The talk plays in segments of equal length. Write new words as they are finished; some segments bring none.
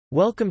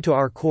Welcome to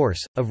our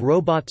course, of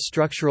Robot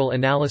Structural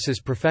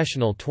Analysis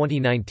Professional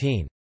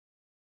 2019.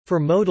 For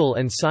Modal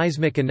and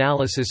Seismic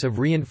Analysis of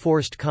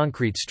Reinforced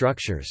Concrete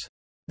Structures.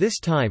 This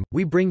time,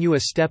 we bring you a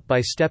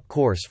step-by-step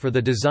course for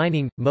the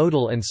designing,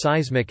 modal and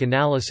seismic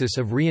analysis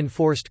of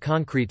reinforced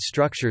concrete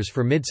structures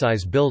for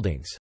midsize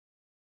buildings.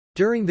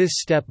 During this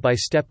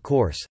step-by-step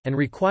course, and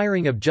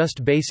requiring of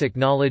just basic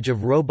knowledge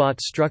of Robot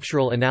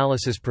Structural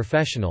Analysis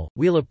Professional,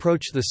 we'll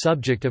approach the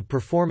subject of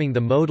performing the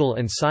modal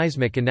and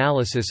seismic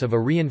analysis of a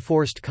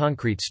reinforced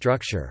concrete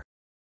structure.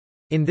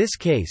 In this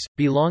case,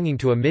 belonging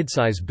to a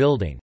midsize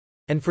building.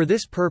 And for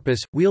this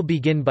purpose, we'll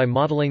begin by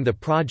modeling the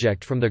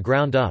project from the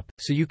ground up,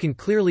 so you can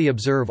clearly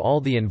observe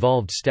all the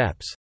involved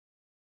steps.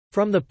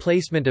 From the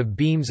placement of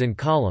beams and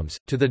columns,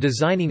 to the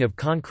designing of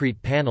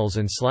concrete panels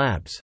and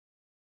slabs.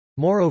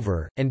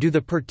 Moreover, and do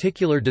the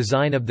particular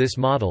design of this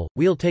model,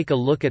 we'll take a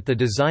look at the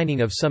designing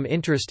of some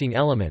interesting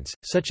elements,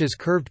 such as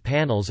curved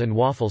panels and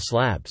waffle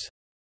slabs.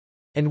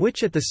 And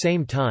which at the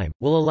same time,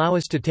 will allow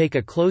us to take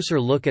a closer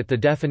look at the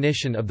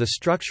definition of the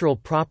structural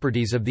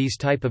properties of these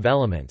type of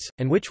elements,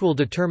 and which will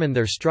determine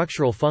their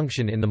structural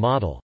function in the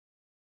model.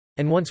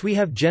 And once we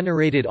have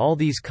generated all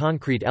these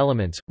concrete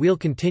elements, we'll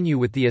continue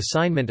with the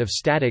assignment of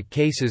static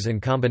cases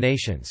and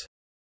combinations.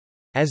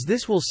 As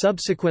this will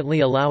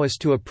subsequently allow us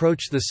to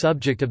approach the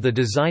subject of the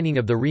designing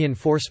of the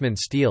reinforcement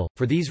steel,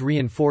 for these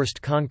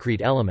reinforced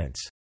concrete elements.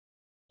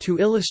 To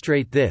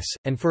illustrate this,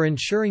 and for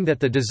ensuring that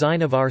the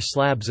design of our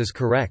slabs is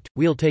correct,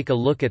 we'll take a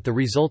look at the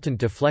resultant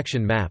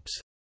deflection maps.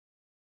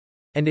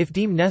 And if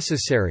deemed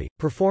necessary,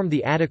 perform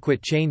the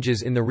adequate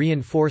changes in the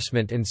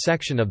reinforcement and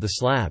section of the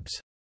slabs.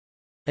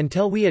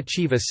 Until we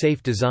achieve a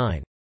safe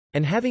design.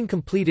 And having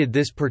completed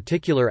this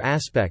particular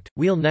aspect,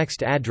 we'll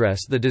next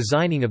address the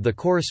designing of the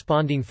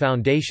corresponding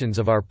foundations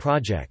of our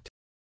project.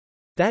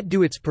 That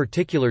do its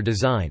particular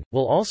design,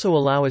 will also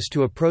allow us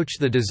to approach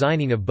the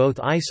designing of both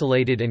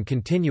isolated and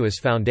continuous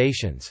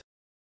foundations.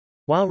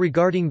 While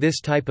regarding this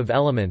type of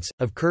elements,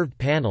 of curved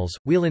panels,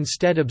 we'll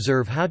instead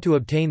observe how to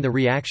obtain the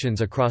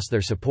reactions across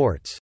their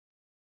supports.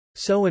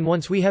 And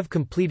once we have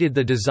completed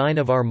the design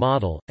of our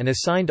model, and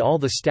assigned all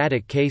the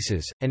static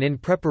cases, and in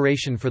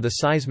preparation for the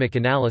seismic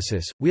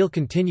analysis, we'll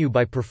continue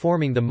by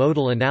performing the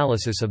modal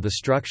analysis of the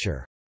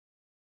structure.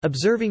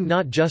 Observing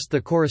not just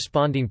the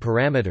corresponding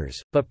parameters,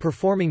 but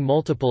performing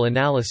multiple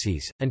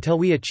analyses, until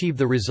we achieve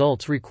the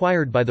results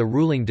required by the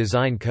ruling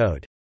design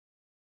code.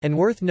 And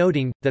worth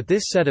noting, that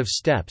this set of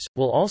steps,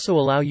 will also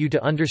allow you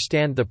to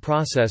understand the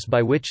process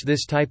by which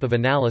this type of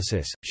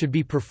analysis, should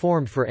be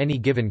performed for any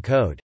given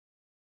code.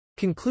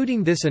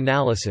 Concluding this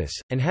analysis,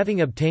 and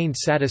having obtained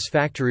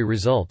satisfactory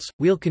results,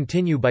 we'll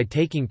continue by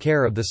taking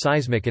care of the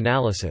seismic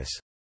analysis.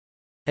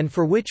 And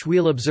for which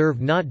we'll observe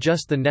not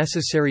just the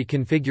necessary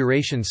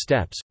configuration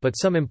steps, but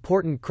some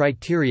important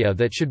criteria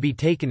that should be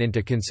taken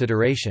into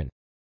consideration.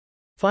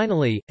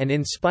 Finally, and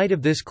in spite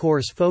of this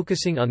course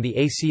focusing on the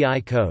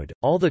ACI code,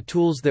 all the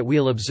tools that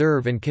we'll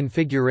observe and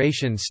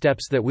configuration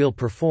steps that we'll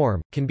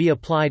perform, can be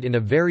applied in a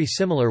very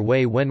similar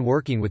way when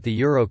working with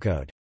the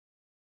Eurocode.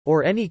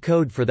 Or any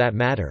code for that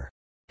matter.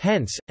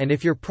 Hence, and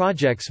if your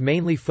projects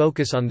mainly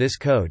focus on this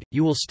code,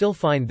 you will still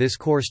find this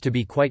course to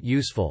be quite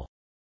useful.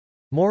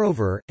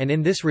 Moreover, and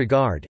in this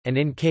regard, and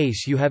in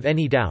case you have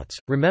any doubts,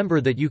 remember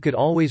that you could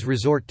always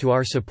resort to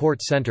our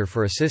support center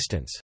for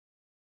assistance.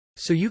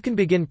 So you can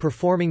begin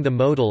performing the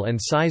modal and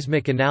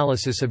seismic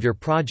analysis of your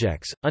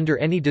projects, under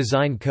any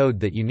design code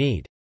that you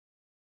need.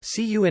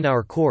 See you in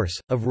our course,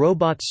 of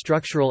Robot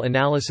Structural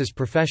Analysis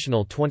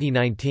Professional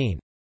 2019.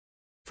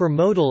 For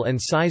modal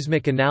and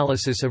seismic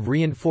analysis of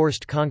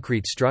reinforced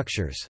concrete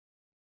structures.